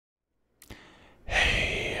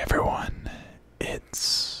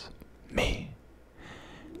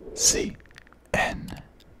C N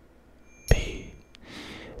P.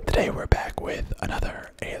 Today we're back with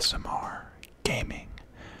another ASMR gaming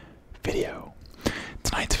video.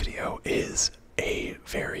 Tonight's video is a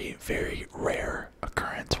very, very rare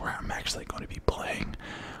occurrence where I'm actually going to be playing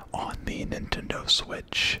on the Nintendo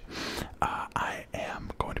Switch. I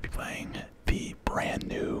am going to be playing the brand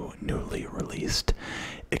new, newly released,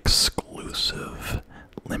 exclusive,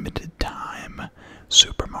 limited time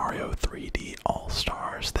Super Mario 3D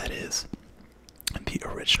All-Stars. That is the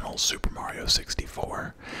original Super Mario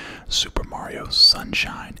 64, Super Mario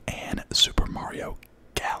Sunshine, and Super Mario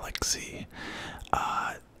Galaxy.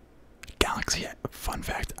 Galaxy, fun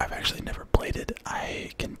fact, I've actually never played it.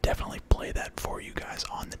 I can definitely play that for you guys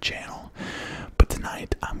on the channel. But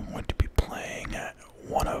tonight I'm going to be playing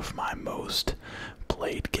one of my most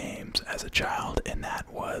played games as a child, and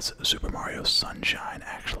that was Super Mario Sunshine.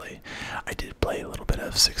 Actually, I did play a little bit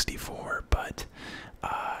of 64, but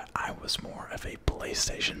I was more of a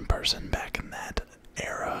PlayStation person back in that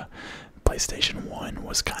era. PlayStation 1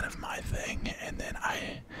 was kind of my thing, and then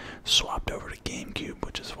I swapped over to GameCube,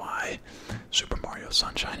 which is why Super Mario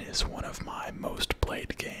Sunshine is one of my most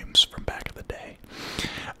played games from back in the day.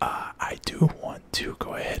 I do want to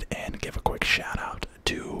go ahead and give a quick shout out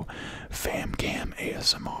to FamCam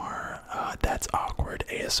ASMR, That's Awkward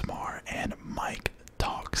ASMR, and Mike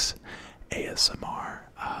Talks ASMR.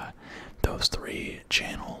 Those three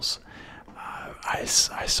channels, I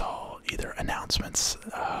saw either announcements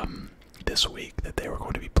this week that they were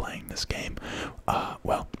going to be playing this game.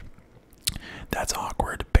 Well, That's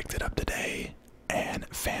Awkward picked it up today, and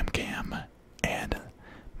FamCam and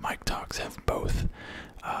Mike Talks have both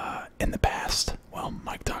in the past. Well,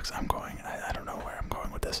 Mike Talks, I don't know where I'm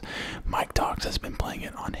going with this. Mike Talks has been playing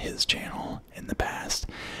it on his channel in the past.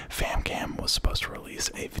 FamCam was supposed to release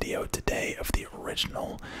a video today of the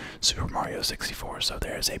original Super Mario 64, so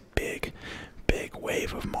there's a big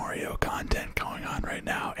wave of Mario content going on right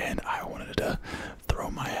now, and I wanted to throw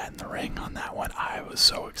my hat in the ring on that one. I was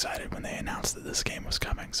so excited when they announced that this game was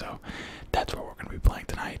coming, so that's what we're going to be playing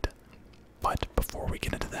tonight. But before we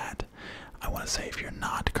get into that, I want to say, if you're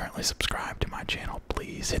not currently subscribed to my channel,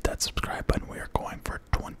 please hit that subscribe button. We are going for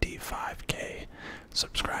 25k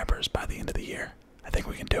subscribers by the end of the year. I think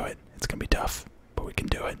we can do it. It's going to be tough, but we can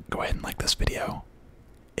do it. Go ahead and like this video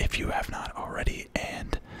if you have not already,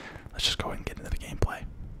 and let's just go ahead and get into the gameplay.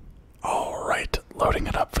 Alright, loading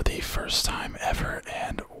it up for the first time ever,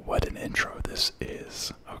 and what an intro this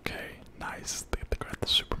is. Okay, nice. The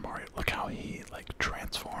Super Mario, look how he like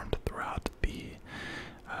transformed throughout the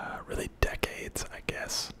really decades, I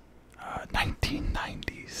guess.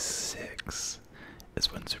 1996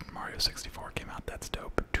 is when Super Mario 64 came out. That's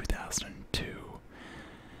dope. 2002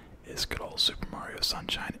 is good old Super Mario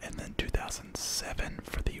Sunshine, and then 2007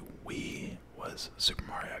 for the Wii was Super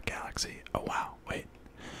Mario Galaxy. Oh wow, wait.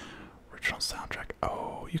 Original soundtrack.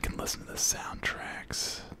 Oh, you can listen to the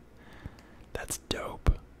soundtracks. That's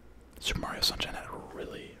dope. Super Mario Sunshine had a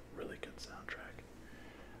really, really good soundtrack.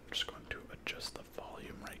 I'm just going to adjust the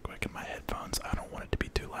volume right quick in my headphones. I don't want it to be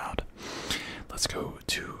too loud. Let's go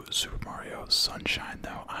to Super Mario Sunshine,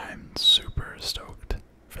 though. I'm super stoked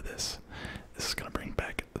for this. This is going to bring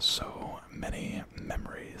back so many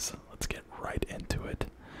memories. Let's get right into it.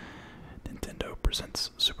 Nintendo presents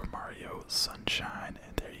Super Mario Sunshine,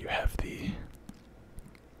 and there you have the...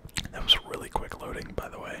 That was really quick loading, by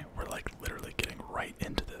the way. We're like literally getting right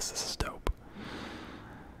into this. This is dope.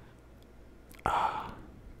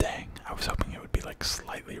 Dang. I was hoping it would be like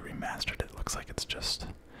slightly remastered. It looks like it's just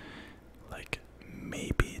like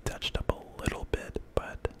maybe touched up a little bit,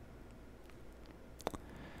 but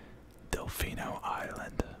Delfino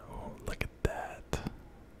Island. Oh, look at that.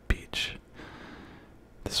 Peach.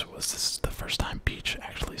 This is the first time Peach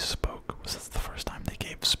actually spoke. Was this the first time they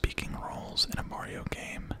gave speaking roles in a Mario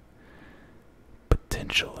game?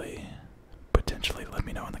 Potentially, let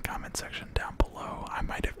me know in the comment section down below. I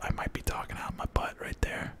might be talking out my butt right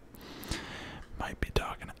there. Might be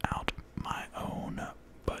talking out my own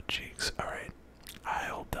butt cheeks. Alright.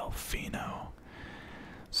 Isle Delfino.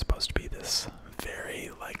 Supposed to be this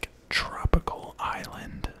very like tropical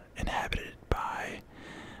island inhabited by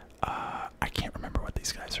I can't remember what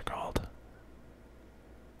these guys are called.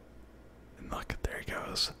 And look, there he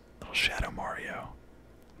goes. Little Shadow Mario.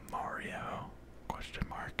 Mario? Question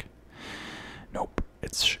mark. Nope,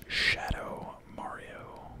 it's Shadow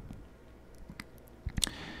Mario.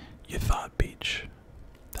 You thought, Peach.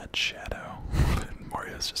 That's Shadow.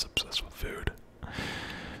 Mario's just obsessed with food.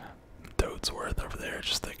 Toadsworth over there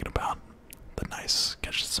just thinking about the nice,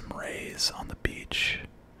 catching some rays on the beach.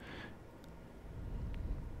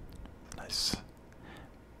 Nice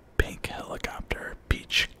pink helicopter.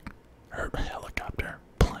 Peach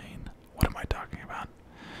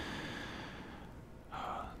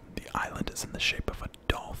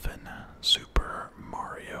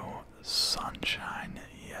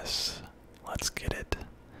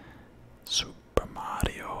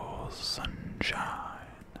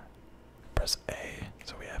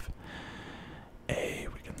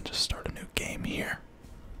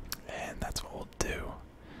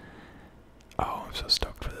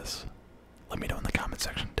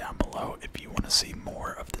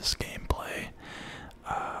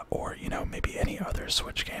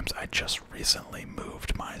Switch games. I just recently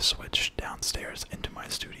moved my Switch downstairs into my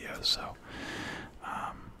studio, so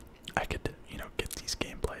I could, you know, get these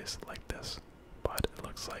gameplays like this. But it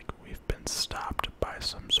looks like we've been stopped by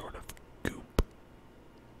some sort of goop,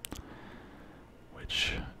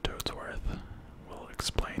 which Toadsworth will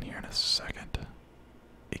explain here in a second.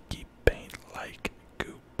 Icky paint like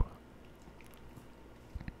goop.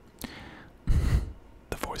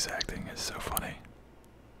 The voice acting is so funny.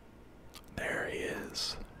 There he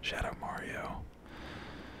is, Shadow Mario.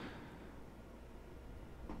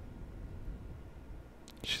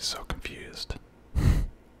 She's so confused.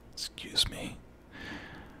 Excuse me.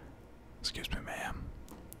 Excuse me, ma'am.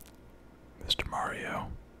 Mr.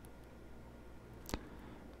 Mario.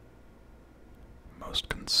 Most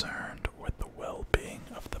concerned with the well-being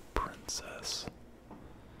of the princess.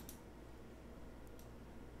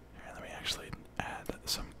 Here, let me actually add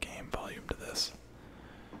some game volume to this.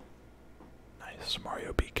 Nice.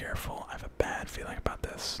 Mario, be careful. I have a bad feeling about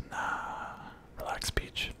this. Nah. Relax,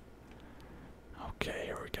 Peach. Okay,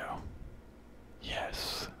 here we go.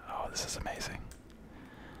 Yes. Oh, this is amazing.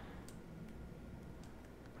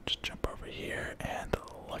 Just jump over here and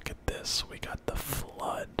look at this. We got the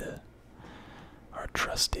flood. Our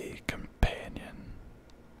trusty companion.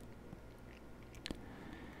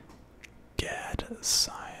 GAD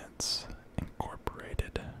Science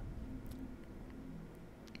Incorporated.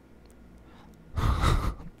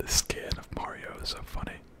 This skin of Mario is so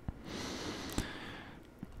funny.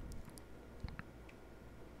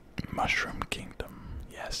 Mushroom Kingdom.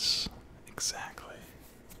 Yes, exactly.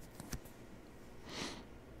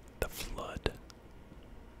 The flood.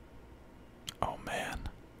 Oh man.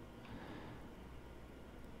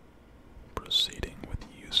 Proceeding with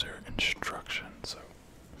user instructions. So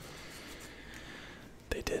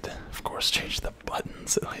they did, of course, change the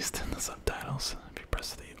buttons, at least in the subtitles. If you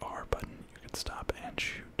press the R button, you can stop and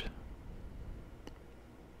shoot.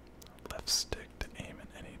 Left stick to aim in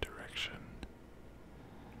any direction.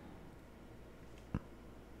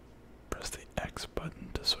 Press the X button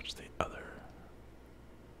to switch the other.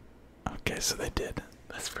 Okay, so they did.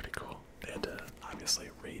 That's pretty cool. They had to obviously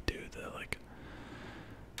redo the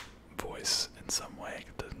voice in some way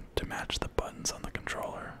to match the buttons on the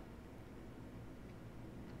controller.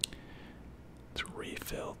 To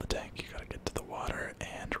refill the tank, you gotta get to the water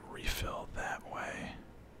and refill that way.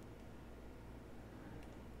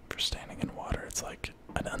 For standing in water, it's like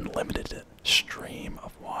an unlimited stream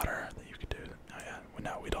of water that you could do. Oh yeah,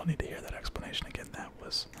 no, we don't need to hear that explanation again. That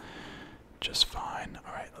was just fine.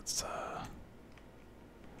 Alright, let's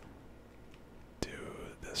do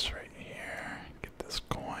this right here. Get this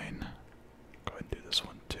coin. Go ahead and do this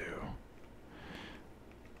one too.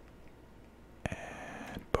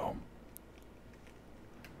 And boom.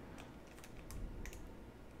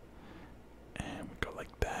 And we go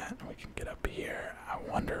like that, and we can get up here. I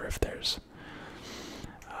wonder if there's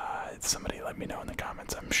somebody let me know in the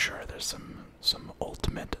comments. I'm sure there's some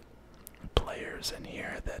ultimate players in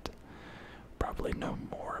here that probably know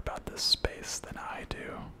more about this space than I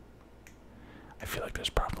do. I feel like there's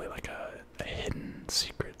probably like a hidden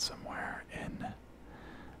secret somewhere in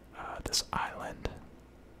this island.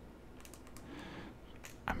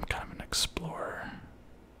 I'm kind of an explorer,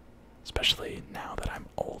 especially now that I'm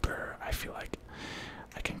older. I feel like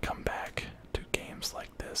I can come back to games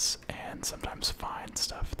like this and sometimes find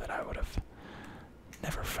stuff that I would have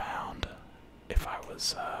never found if I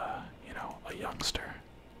was, you know, a youngster.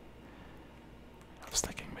 I was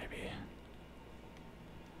thinking maybe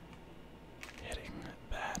hitting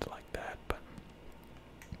that like that, but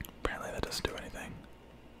apparently that doesn't do anything.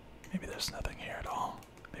 Maybe there's nothing here at all.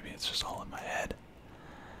 Maybe it's just all in my head.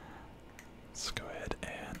 Let's go ahead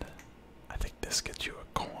and I think this gets you a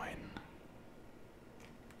coin.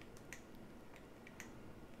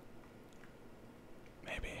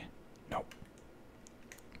 Maybe. Nope.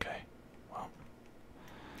 Okay. Well.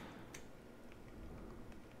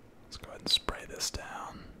 Let's go ahead and spray this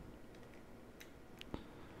down.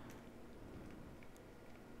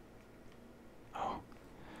 Oh.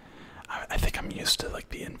 I think I'm used to like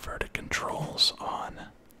the inverted controls on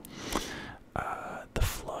the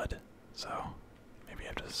flood. So maybe I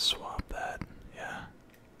have to swap that. Yeah.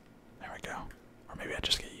 There we go. Or maybe I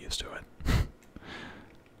just get used to it.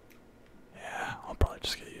 Yeah, I'll probably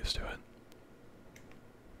just get used to it.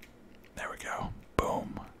 There we go.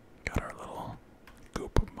 Boom. Got our little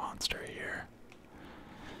goop monster here.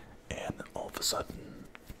 And then all of a sudden,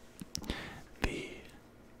 the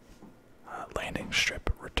landing strip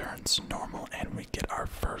returns normal and we get our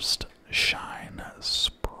first shine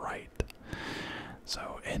sprite.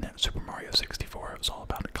 So in Super Mario 64, it was all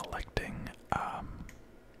about collecting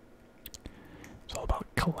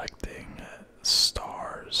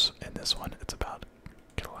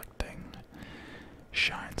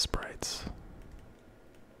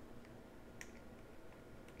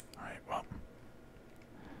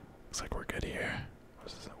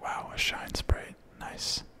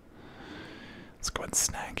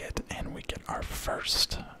it, and we get our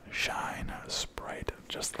first shine sprite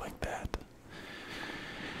just like that.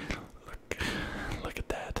 Look at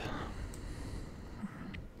that.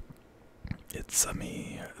 It's a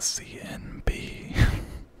me, CNB.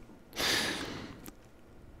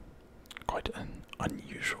 Quite an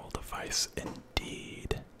unusual device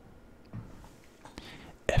indeed.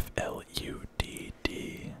 FLUDD.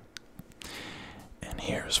 And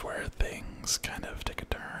here's where things kind of take a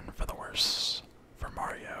turn for the worse for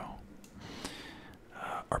Mario.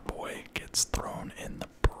 Our boy gets thrown in the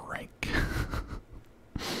brink.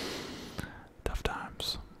 Tough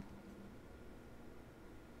times.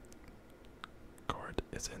 Court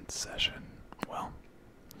is in session. Well,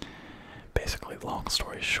 basically, long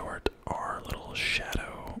story short, our little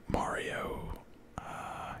shadow Mario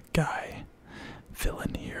guy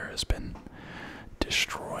villain here has been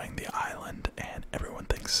destroying the island, and everyone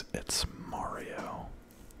thinks it's Mario.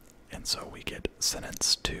 And so we get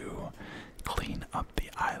sentenced to clean up the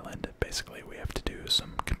island. Basically, we have to do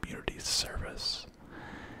some community service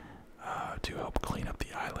to help clean up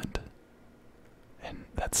the island. And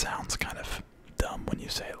that sounds kind of dumb when you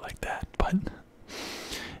say it like that, but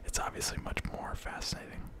it's obviously much more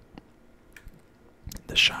fascinating.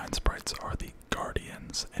 The shine sprites are the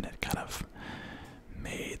guardians, and it kind of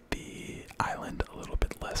made the island a little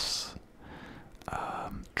bit less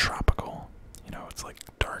tropical. You know, it's like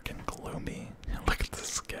dark and gloomy. Look at this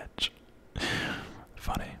sketch.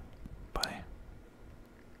 Funny.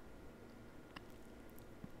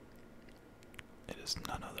 It is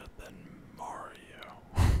none other than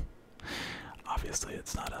Mario. Obviously,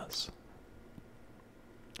 it's not us.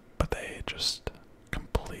 But they just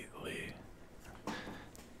completely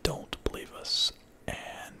don't believe us,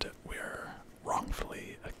 and we're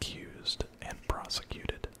wrongfully accused and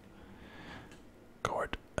prosecuted.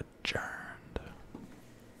 Court adjourned.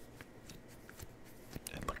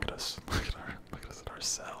 And look at us. Look at us at our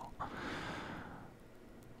cell.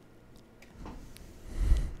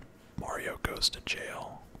 Mario goes to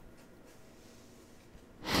jail.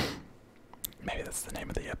 Maybe that's the name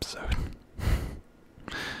of the episode.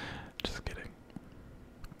 Just kidding.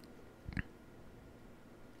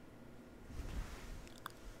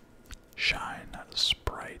 Shine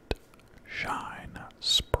sprite, shine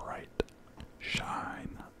sprite,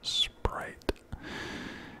 shine sprite.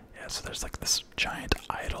 Yeah, so there's like this giant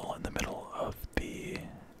idol in the middle of the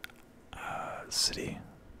city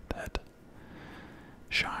that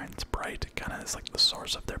shines bright. It kind of is like the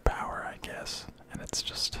source of their power, I guess. And it's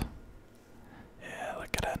just, yeah,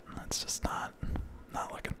 look at it. It's just not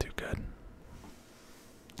looking too good.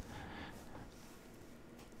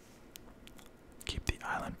 Keep the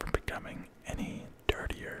island from becoming any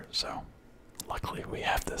dirtier. So, luckily we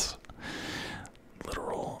have this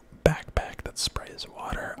literal backpack that sprays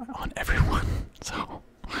water on everyone. So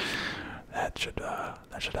that should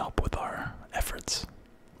help with our efforts.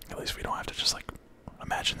 At least we don't have to just like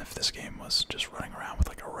imagine if this game was just running around with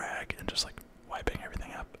like a rag and just like wiping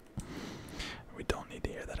everything up. We don't need to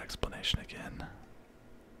hear that explanation again.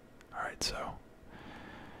 Alright, so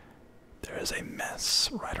there is a mess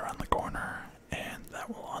right around the corner, and that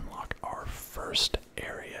will unlock our first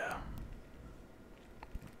area.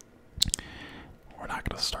 We're not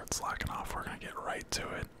going to start slacking off, we're going to get right to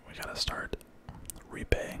it. We got to start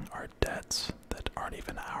repaying our debts that aren't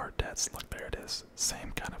even our debts. Look, there it is.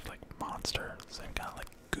 Same kind of like monster, same kind of like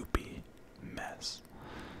goopy mess.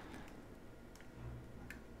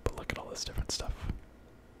 But look at all this different stuff.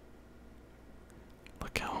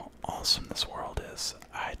 Look how awesome this world is.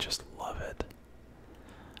 I just love it.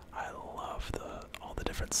 I love all the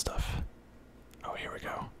different stuff. Oh, here we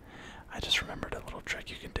go. I just remembered a little trick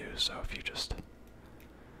you can do. So if you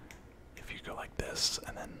go like this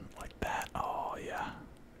and then like that, oh yeah,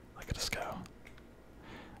 look at us go.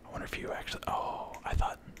 I wonder if you actually, oh, I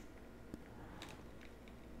thought,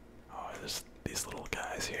 oh, there's these little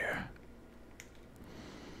guys here.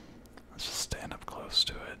 Let's just stand up close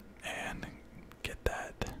to it and get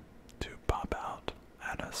that to pop out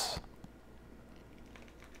at us.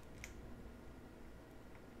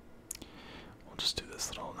 We'll just do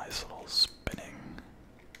this nice little spinning.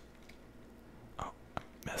 Oh,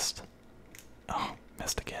 missed. Oh,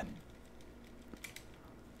 missed again.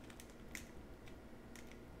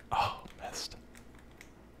 Oh, missed.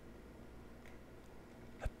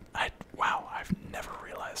 Wow, I've never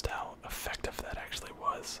realized how effective that actually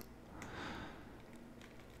was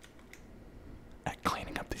at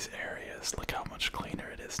cleaning up these areas. Look how much cleaner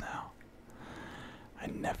it is now. I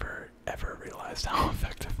never ever realized how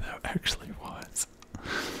effective that actually was.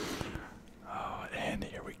 Oh, and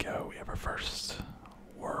here we go. We have our first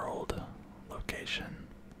world location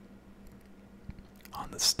on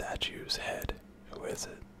the statue's head. Who is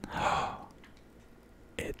it?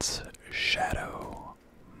 It's Shadow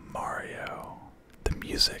Mario. The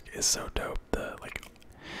music is so dope. The like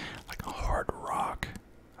a hard rock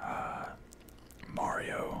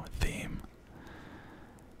Mario theme.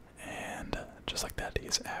 And just like that,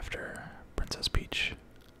 he's after Princess Peach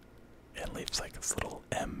and leaves like this little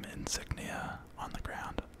M insignia on the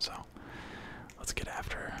ground. So let's get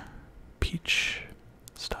after Peach.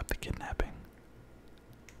 Stop the kidnapping.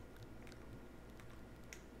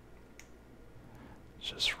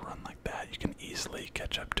 Just run like that. You can easily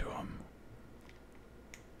catch up to him.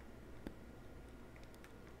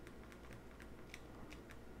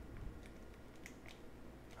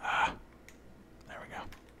 Ah, there we go.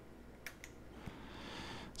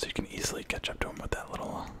 So you can easily catch up to him with that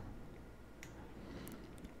little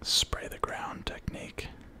spray the ground technique.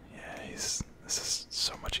 Yeah, this is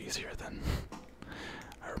so much easier than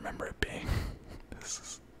I remember it being. This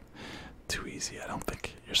is too easy. I don't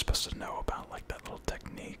think you're supposed to know about like that little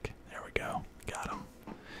technique. There we go. Got him.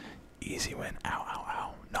 Easy win. Ow, ow,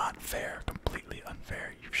 ow. Not fair. Completely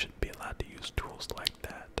unfair. You shouldn't be allowed to use tools like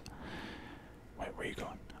that. Wait, where are you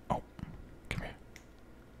going? Oh, come here.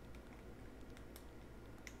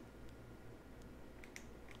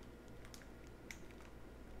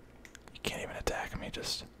 You can't even attack him. He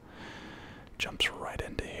just jumps right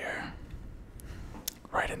into here.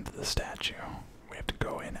 Right into the statue. We have to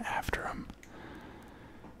go in after him.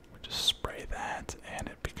 We just spray that and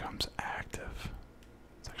it becomes active.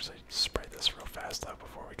 Let's actually spray this real fast though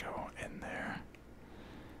before we go in there.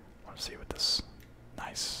 I want to see what this...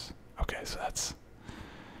 Nice. Okay, so that's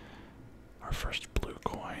our first blue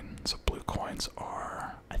coin. So blue coins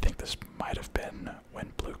are... I think this might have been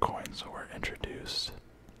when blue coins were introduced.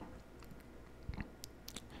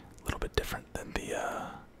 A little bit different than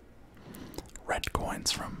the red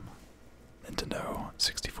coins from Nintendo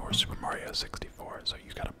 64, Super Mario 64. So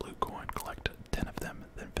you got a blue coin, collect 10 of them,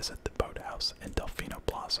 then visit the boathouse in Delfino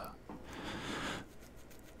Plaza.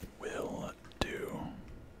 Will do.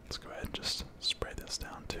 Let's go ahead and just spray this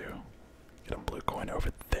down too. Get a blue coin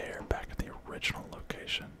over there, back at the original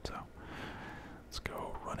location. So let's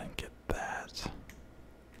go run and get that.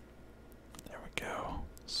 There we go.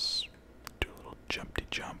 Let's do a little jumpty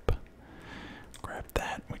jump. Grab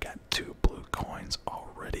that. We got 2 blue coins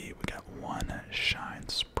already. We got 1 shine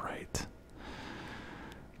sprite.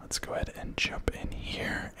 Let's go ahead and jump in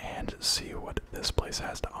here and see what this place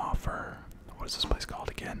has to offer. What is this place called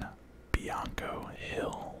again? Bianco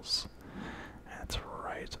Hills. That's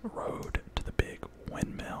right. Road to the big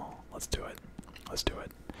windmill. Let's do it. Let's do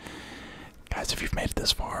it. Guys, if you've made it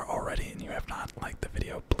this far already and you have not liked the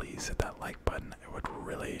video, please hit that like button. It would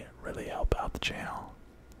really, really help out the channel.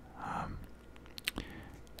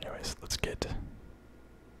 Anyways, let's get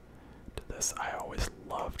to this. I always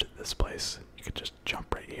loved this place. You could just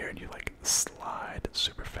jump right here and you like slide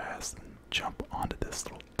super fast and jump onto this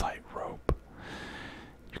little tight rope.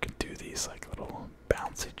 You can do these like little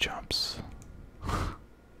bouncy jumps.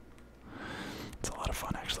 It's a lot of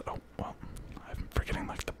fun actually. Oh, well, I'm forgetting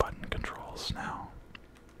like the button controls now.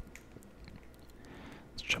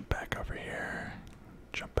 Let's jump back over here.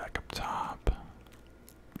 Jump back up top.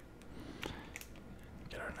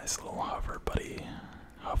 Get our nice little hover buddy.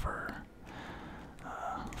 Hover.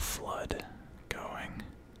 Flood going.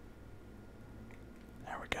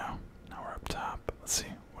 There we go. Now we're up top. Let's see.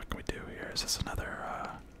 What can we do here? Is this another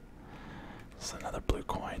blue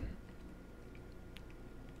coin?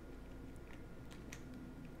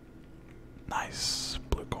 Nice.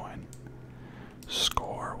 Blue coin.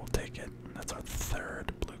 Score. We'll take it. That's our 3rd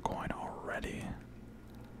blue coin already.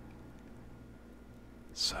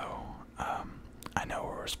 So, I know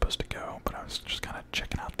where we're supposed to go, but I was just kind of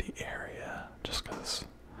checking out the area just because,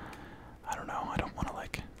 I don't know, I don't want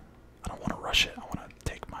to rush it. I want to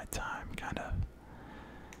take my time, kind of.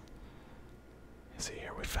 See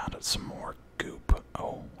here, we found out some more goop.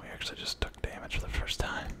 Oh, we actually just took damage for the first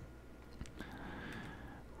time.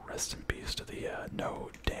 Rest in peace to the no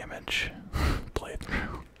damage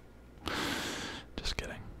playthrough. Just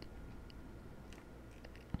kidding.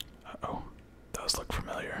 Uh-oh, those look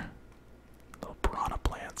familiar. Little piranha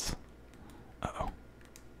plants. Uh-oh.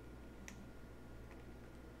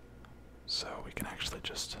 So we can actually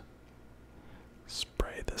just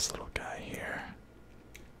spray this little guy here.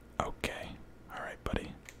 Okay. Alright,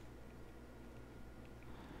 buddy.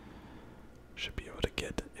 Should be able to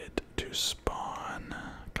get it to spawn.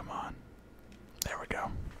 Come on. There we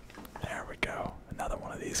go. There we go. Another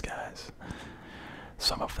one of these guys.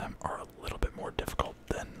 Some of them are a little bit more difficult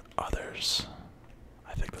than others.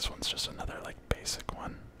 I think this one's just another like basic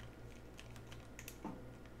one.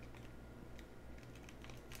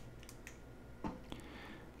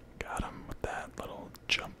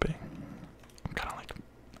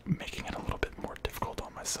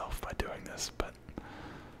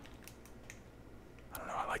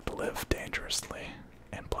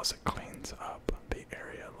 plus it cleans up the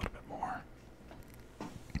area a little bit more.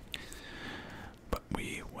 But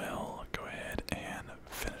we will go ahead and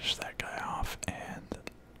finish that guy off, and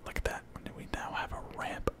look at that. We now have a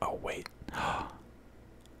ramp. Oh, wait.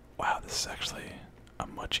 Wow, this is actually a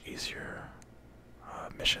much easier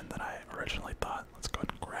mission than I originally thought. Let's go ahead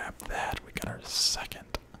and grab that. We got our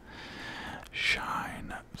second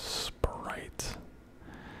shine sprite.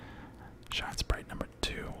 Shine sprite number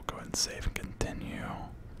 2. We'll go ahead and save and continue.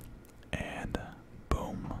 And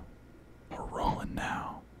boom. We're rolling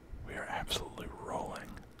now. We are absolutely rolling.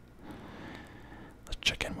 Let's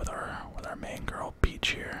check in with our main girl, Peach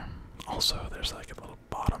here. Also, there's like a little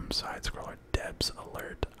bottom side scroller. Deb's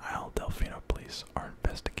alert. Isle Delfino police are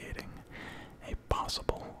investigating a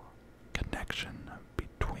possible connection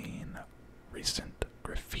between recent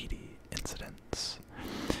graffiti incidents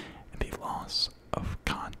and the loss of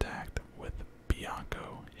contact with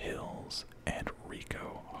Bianco Hills and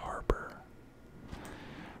Rico Harbor.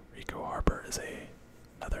 Rico Harbor is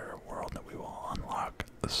another world that we will unlock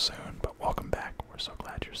soon, but welcome back. We're so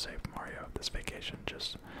glad you're safe, Mario. This vacation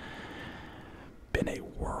just been a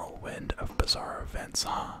whirlwind of bizarre events,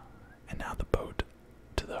 huh? And now the boat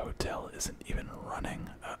to the hotel isn't even running.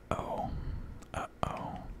 Uh-oh.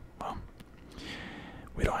 Uh-oh. Well,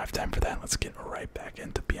 we don't have time for that. Let's get right back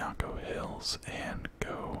into Bianco Hills and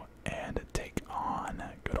go and take on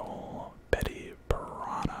good old Betty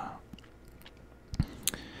Piranha.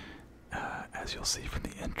 As you'll see from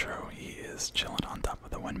the intro, he is chilling on top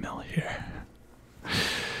of the windmill here.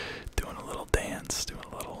 Doing a little dance, doing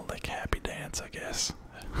a little like happy dance, I guess.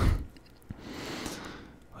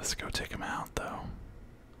 Let's go take him out though.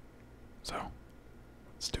 So,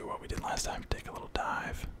 let's do what we did last time, take a little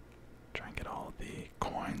dive. Try and get all of the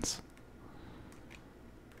coins.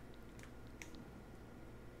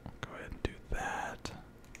 Go ahead and do that.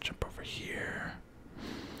 Jump over here.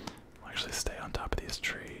 I'll actually stay on top of these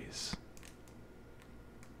trees.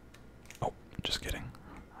 Oh, just kidding.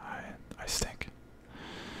 I stink.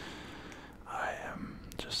 I am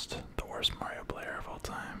just the worst Mario player of all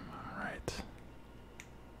time. Alright.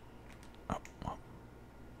 Oh, well.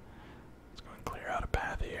 Let's go and clear out a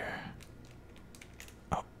path here.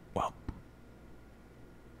 Oh, well.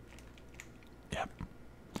 Yep.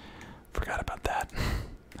 Forgot about that.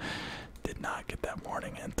 Did not get that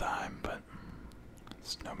warning in time, but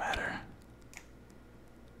it's no matter.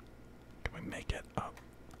 Can we make it up?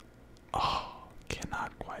 Oh,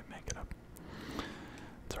 cannot quite make it up.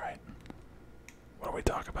 That's right. What do we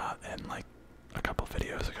talk about in like a couple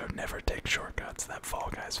videos ago? Never take shortcuts. That Fall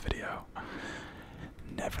Guys video.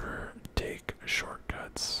 Never take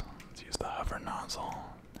shortcuts. Let's use the hover nozzle.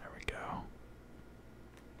 There we go.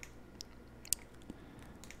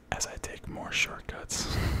 As I take more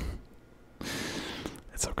shortcuts.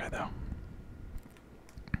 It's okay though.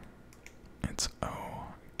 It's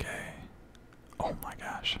okay. Oh my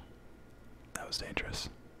gosh. That was dangerous.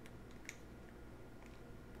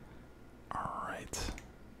 Alright.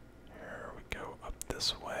 Here we go up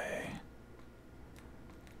this way.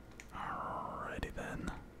 Alrighty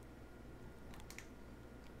then.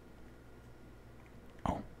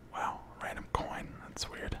 Oh, wow. Random coin. That's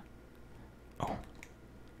weird. Oh.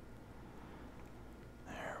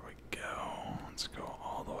 There we go. Let's go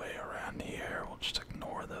all the way around here. We'll just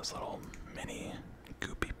ignore those little mini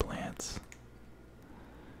goopy plants.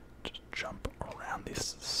 Just jump around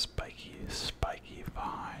these spiky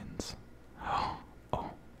vines. Oh,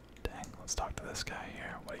 dang. Let's talk to this guy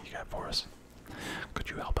here. What do you got for us? Could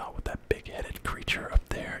you help out with that big-headed creature up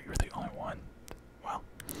there? You're the only one. Well,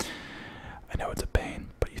 I know it's a pain,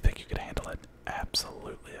 but you think you could handle it?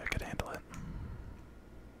 Absolutely, I could handle it.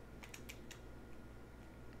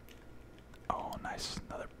 Oh, nice.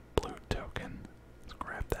 Another blue token. Let's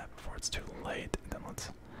grab that before it's too late, and then let's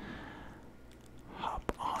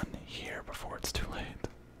hop on here before it's too late.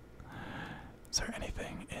 Is there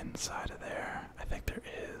anything inside of there? I think there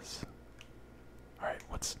is. Alright,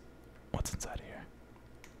 what's inside of here?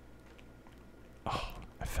 Oh,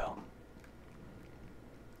 I fell.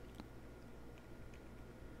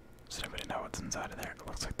 Does anybody know what's inside of there? It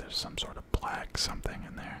looks like there's some sort of black something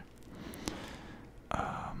in there.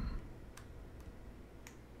 I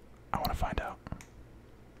want to find out.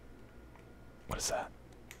 What is that?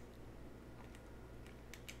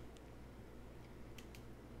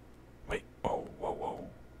 Wait, whoa.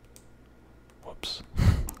 Whoops.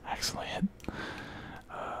 I accidentally hit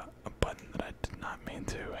a button that I did not mean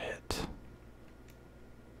to hit.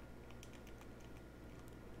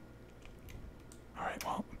 Alright,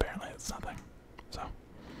 well, apparently it's nothing. So,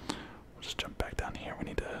 we'll just jump back down here. We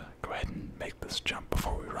need to go ahead and make this jump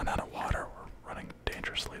before we run out of water. We're running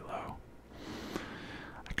dangerously low.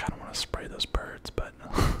 I Sorry, those birds, but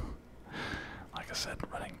like I said,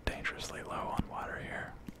 running dangerously low on water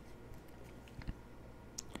here.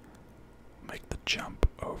 Make the jump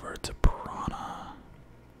over to Piranha.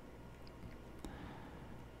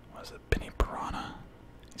 What is it? Penny Piranha.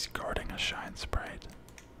 He's guarding a shine sprite.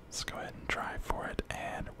 Let's go ahead and try for it,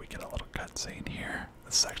 and we get a little cutscene here.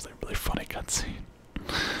 This is actually a really funny cutscene.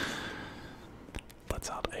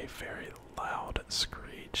 Lets out a very loud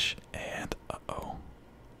screech, and uh-oh.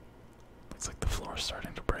 Looks like the floor's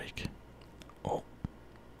starting to break. Oh.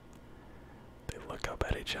 They look up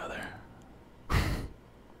at each other.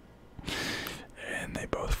 And they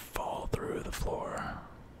both fall through the floor.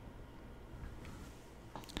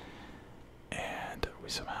 And we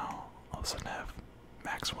somehow all of a sudden have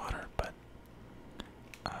max water, but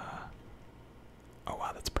oh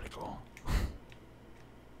wow, that's pretty cool.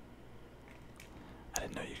 I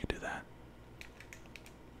didn't know you could do that.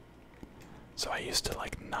 So I used to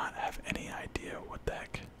like not have any idea what the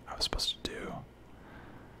heck I was supposed to do.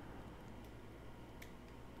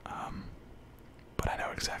 But I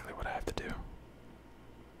know exactly what I have to do. You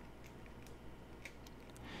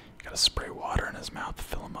gotta spray water in his mouth,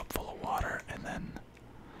 fill him up full of water, and then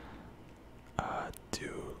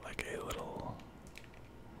do like a little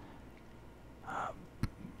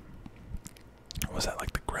what was that,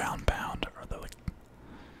 like the ground pound, or the like,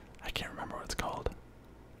 I can't remember what it's called.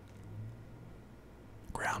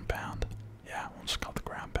 Ground pound. Yeah, we'll just call it the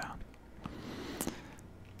ground pound.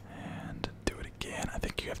 And do it again. I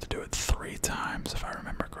think you have to do it 3 times if I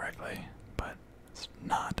remember correctly, but it's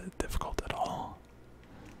not difficult at all.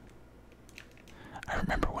 I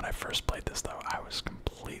remember when I first played this though, I was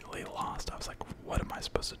completely lost. I was like, what am I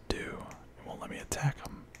supposed to do? It won't let me attack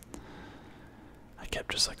him. I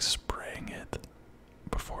kept just like spraying it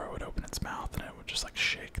before it would open its mouth, and it would just like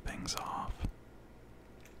shake things off.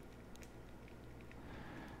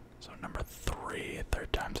 So number 3,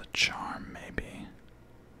 third time's a charm maybe.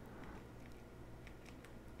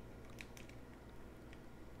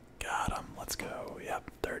 Got him, let's go.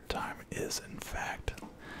 Yep, third time is in fact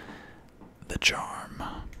the charm.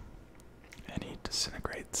 And he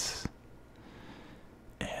disintegrates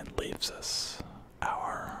and leaves us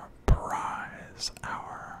our prize,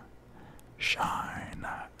 our shine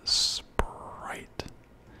sprite.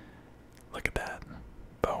 Look at that.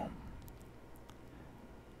 Boom.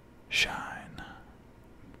 Shine.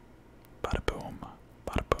 Bada boom.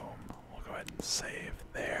 Bada boom. We'll go ahead and save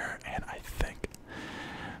there, and I think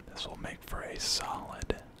this will make for a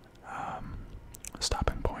solid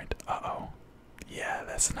stopping point. Uh-oh. Yeah,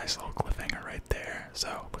 that's a nice little cliffhanger right there.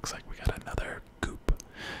 So, looks like we got another goop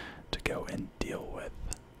to go and deal with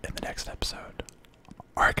in the next episode.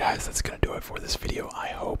 Alright guys, that's gonna do it for this video. I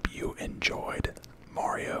hope you enjoyed.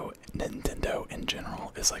 Mario, Nintendo in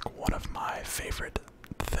general, is like one of my favorite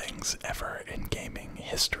things ever in gaming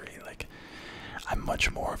history. Like, I'm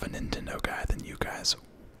much more of a Nintendo guy than you guys,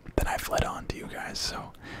 than I've led on to you guys,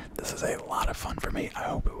 so this is a lot of fun for me. I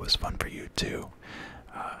hope it was fun for you too.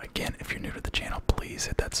 Again, if you're new to the channel, please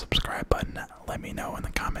hit that subscribe button. Let me know in the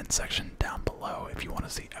comment section down below if you want to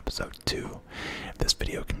see episode 2. If this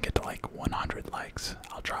video can get to like 100 likes,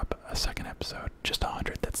 I'll drop a second episode. Just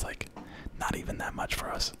 100, that's like not even that much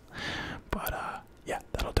for us. But yeah,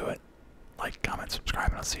 that'll do it. Like, comment, subscribe,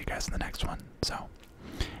 and I'll see you guys in the next one. So,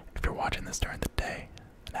 if you're watching this during the day,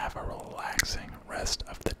 then have a relaxing rest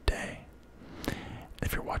of the day.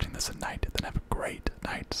 If you're watching this at night, then have a great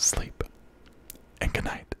night's sleep. And good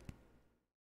night.